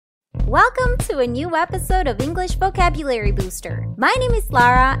Welcome to a new episode of English Vocabulary Booster. My name is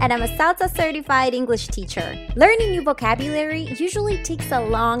Lara and I'm a SALSA certified English teacher. Learning new vocabulary usually takes a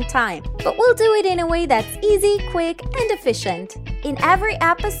long time, but we'll do it in a way that's easy, quick, and efficient. In every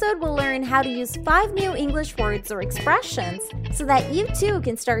episode, we'll learn how to use 5 new English words or expressions so that you too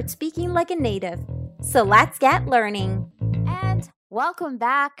can start speaking like a native. So let's get learning. And welcome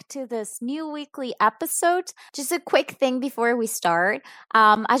back to this new weekly episode. Just a quick thing before we start.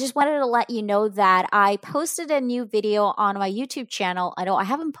 I just wanted to let you know that I posted a new video on my YouTube channel. I know I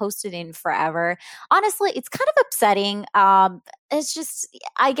haven't posted in forever. Honestly, it's kind of upsetting. It's just,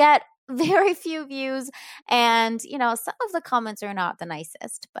 I get very few views and some of the comments are not the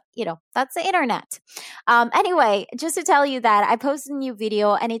nicest, but that's the internet. Anyway, just to tell you that I posted a new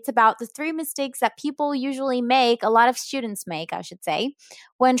video and it's about the 3 mistakes that people usually make, a lot of students make, I should say,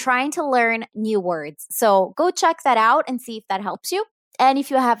 when trying to learn new words. So go check that out and see if that helps you. And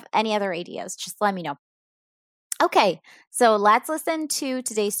if you have any other ideas, just let me know. Okay, so let's listen to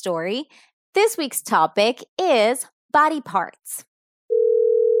today's story. This week's topic is body parts.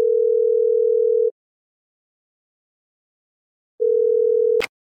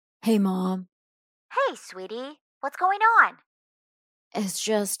 Hey, Mom. Hey, sweetie. What's going on? It's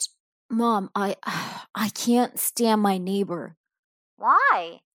just, Mom, I can't stand my neighbor.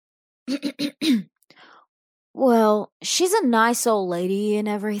 Why? Well, she's a nice old lady and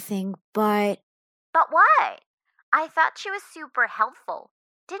everything, but... But what? I thought she was super helpful.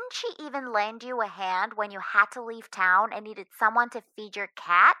 Didn't she even lend you a hand when you had to leave town and needed someone to feed your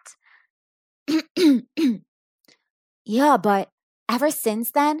cat? Yeah, but ever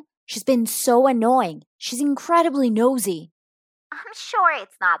since then, she's been so annoying. She's incredibly nosy. I'm sure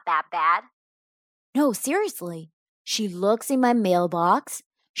it's not that bad. No, seriously. She looks in my mailbox.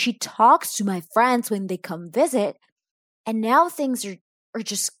 She talks to my friends when they come visit. And now things are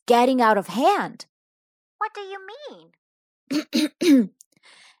just getting out of hand. What do you mean?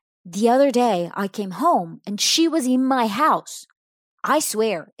 The other day, I came home and she was in my house. I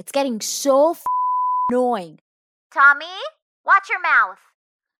swear, it's getting so annoying. Tommy, watch your mouth.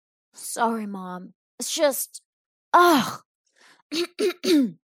 Sorry, Mom. It's just... Ugh.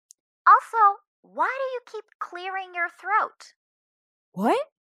 Also, why do you keep clearing your throat? What?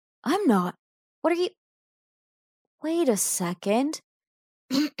 I'm not. What are you... Wait a second.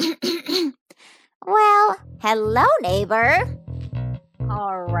 Well, hello, neighbor.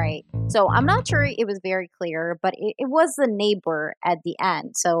 All right. So I'm not sure it was very clear, but it was the neighbor at the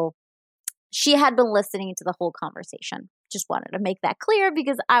end. So she had been listening to the whole conversation. Just wanted to make that clear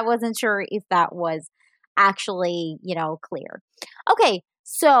because I wasn't sure if that was actually, clear. Okay,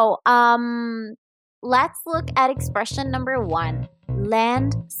 so let's look at expression number 1.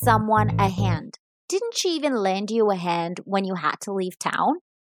 Lend someone a hand. Didn't she even lend you a hand when you had to leave town?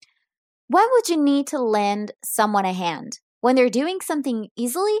 When would you need to lend someone a hand? When they're doing something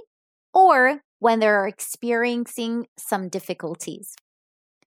easily or when they're experiencing some difficulties?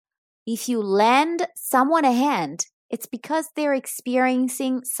 If you lend someone a hand, it's because they're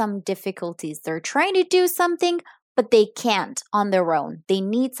experiencing some difficulties. They're trying to do something, but they can't on their own. They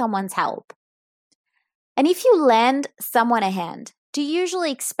need someone's help. And if you lend someone a hand, do you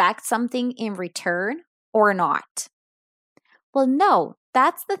usually expect something in return or not? Well, no.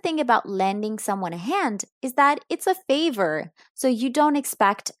 That's the thing about lending someone a hand is that it's a favor, so you don't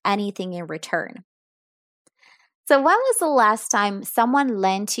expect anything in return. So when was the last time someone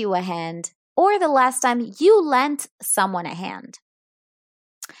lent you a hand or the last time you lent someone a hand?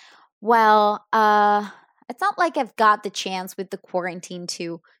 Well, it's not like I've got the chance with the quarantine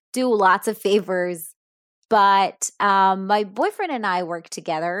to do lots of favors, but my boyfriend and I work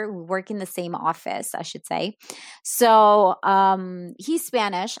together. We work in the same office, I should say. So he's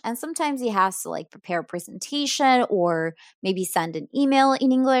Spanish, and sometimes he has to prepare a presentation or maybe send an email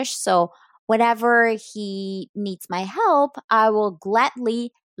in English. So whenever he needs my help, I will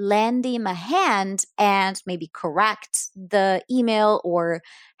gladly lend him a hand and maybe correct the email or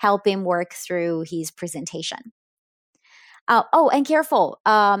help him work through his presentation. And careful.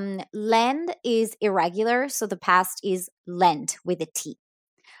 Lend is irregular, so the past is lent with a T.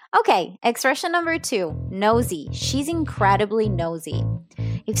 Okay, expression number 2, nosy. She's incredibly nosy.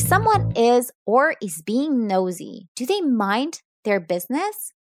 If someone is or is being nosy, do they mind their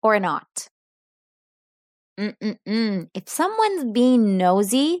business or not? If someone's being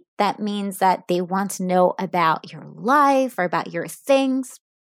nosy, that means that they want to know about your life or about your things.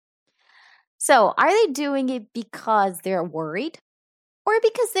 So, are they doing it because they're worried or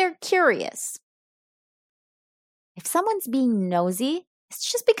because they're curious? If someone's being nosy,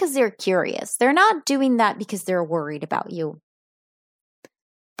 it's just because they're curious. They're not doing that because they're worried about you.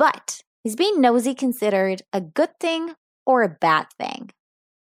 But is being nosy considered a good thing or a bad thing?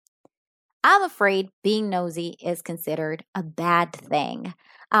 I'm afraid being nosy is considered a bad thing.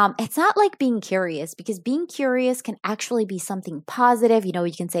 It's not like being curious, because being curious can actually be something positive.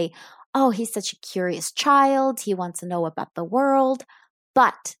 You can say, oh, he's such a curious child. He wants to know about the world.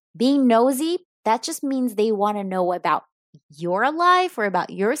 But being nosy, that just means they want to know about your life or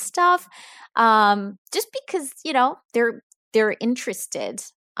about your stuff, just because, they're interested,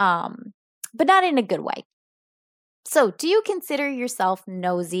 but not in a good way. So do you consider yourself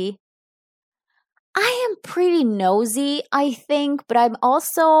nosy? I am pretty nosy, I think, but I'm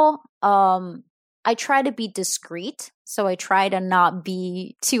also, I try to be discreet. So I try to not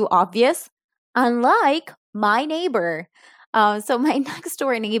be too obvious, unlike my neighbor. So my next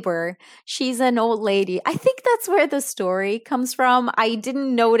door neighbor, she's an old lady. I think that's where the story comes from. I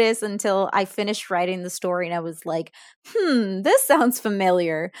didn't notice until I finished writing the story, and I was like, this sounds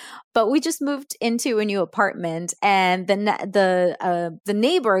familiar. But we just moved into a new apartment, and the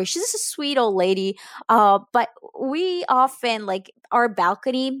neighbor, she's a sweet old lady. But we often, like, our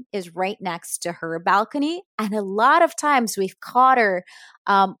balcony is right next to her balcony, and a lot of times we've caught her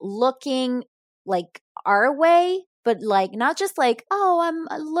looking like our way, but like not just like, oh, I'm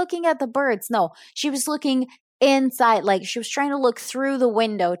looking at the birds. No, she was looking inside, like she was trying to look through the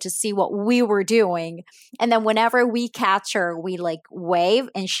window to see what we were doing. And then whenever we catch her, we like wave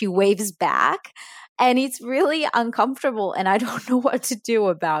and she waves back. And it's really uncomfortable and I don't know what to do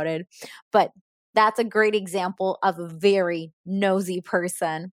about it. But that's a great example of a very nosy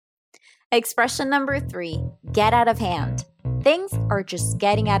person. Expression number 3, get out of hand. Things are just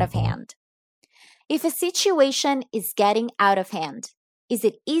getting out of hand. If a situation is getting out of hand, is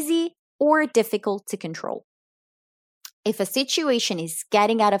it easy or difficult to control? If a situation is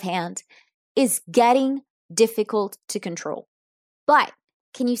getting out of hand, is getting difficult to control. But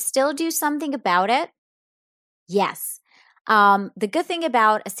can you still do something about it? Yes. The good thing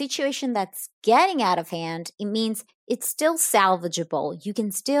about a situation that's getting out of hand, it means it's still salvageable. You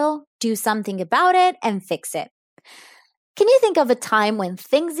can still do something about it and fix it. Can you think of a time when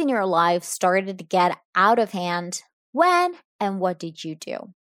things in your life started to get out of hand? When and what did you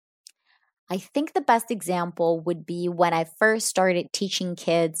do? I think the best example would be when I first started teaching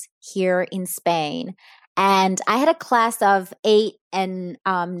kids here in Spain. And I had a class of 8 and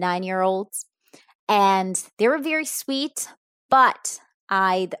 9-year-olds, and they were very sweet, but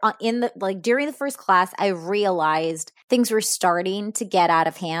during the first class, I realized things were starting to get out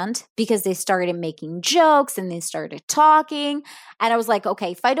of hand because they started making jokes and they started talking. And I was like,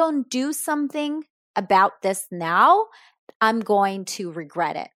 okay, if I don't do something about this now, I'm going to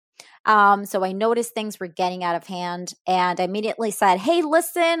regret it. So I noticed things were getting out of hand and I immediately said, hey,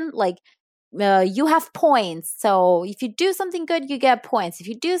 listen, you have points. So if you do something good, you get points. If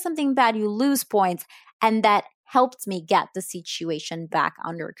you do something bad, you lose points. And that helped me get the situation back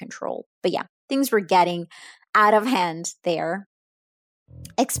under control. But yeah, things were getting out of hand there.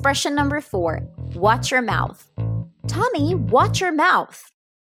 Expression number 4, watch your mouth. Tommy, watch your mouth.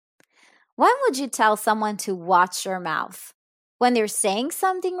 When would you tell someone to watch your mouth? When they're saying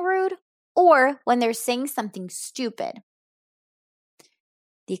something rude or when they're saying something stupid?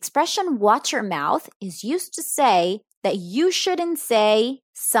 The expression watch your mouth is used to say that you shouldn't say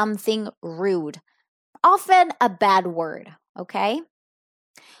something rude. Often a bad word, okay?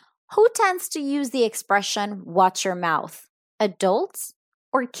 Who tends to use the expression watch your mouth? Adults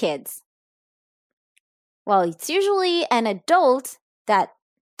or kids? Well, it's usually an adult that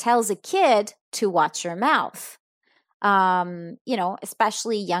tells a kid to watch your mouth.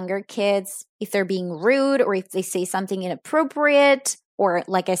 Especially younger kids, if they're being rude or if they say something inappropriate or,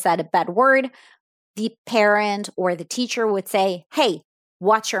 like I said, a bad word, the parent or the teacher would say, hey,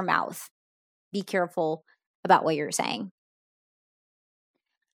 watch your mouth. Be careful about what you're saying.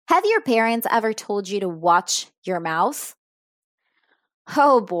 Have your parents ever told you to watch your mouth?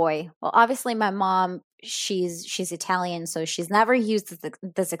 Oh boy. Well, obviously my mom, she's Italian, so she's never used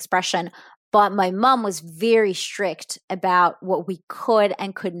this expression, but my mom was very strict about what we could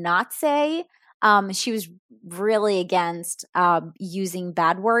and could not say. She was really against using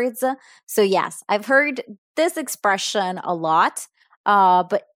bad words. So yes, I've heard this expression a lot,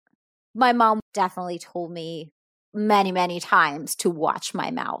 but my mom definitely told me many, many times to watch my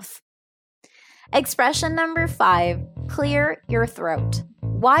mouth. Expression number 5, clear your throat.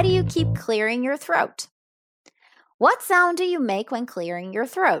 Why do you keep clearing your throat? What sound do you make when clearing your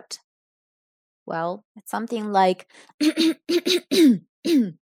throat? Well, it's something like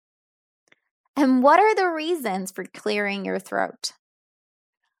And what are the reasons for clearing your throat?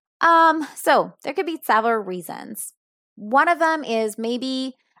 So there could be several reasons. One of them is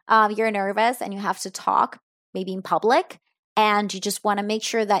maybe you're nervous and you have to talk, maybe in public, and you just want to make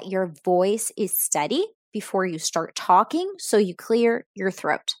sure that your voice is steady before you start talking so you clear your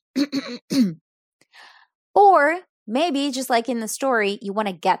throat. Or maybe just like in the story, you want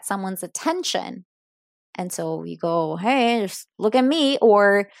to get someone's attention. And so you go, hey, just look at me,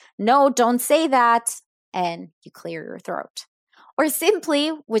 or no, don't say that, and you clear your throat. Or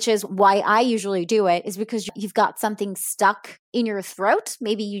simply, which is why I usually do it, is because you've got something stuck in your throat.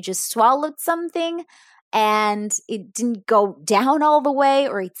 Maybe you just swallowed something and it didn't go down all the way,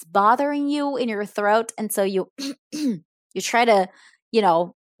 or it's bothering you in your throat. And so you you try to,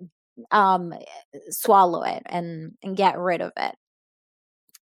 swallow it and get rid of it.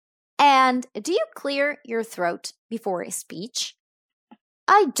 And do you clear your throat before a speech?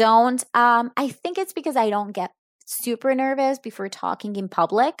 I don't. I think it's because I don't get super nervous before talking in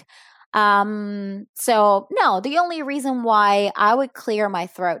public. So no, the only reason why I would clear my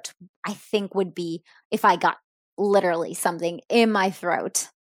throat, I think, would be if I got literally something in my throat.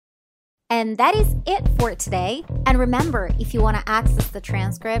 And that is it for today. And remember, if you want to access the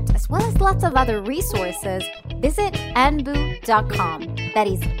transcript as well as lots of other resources, visit enboo.com. That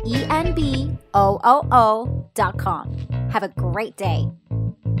is ENBOOO.com. Have a great day.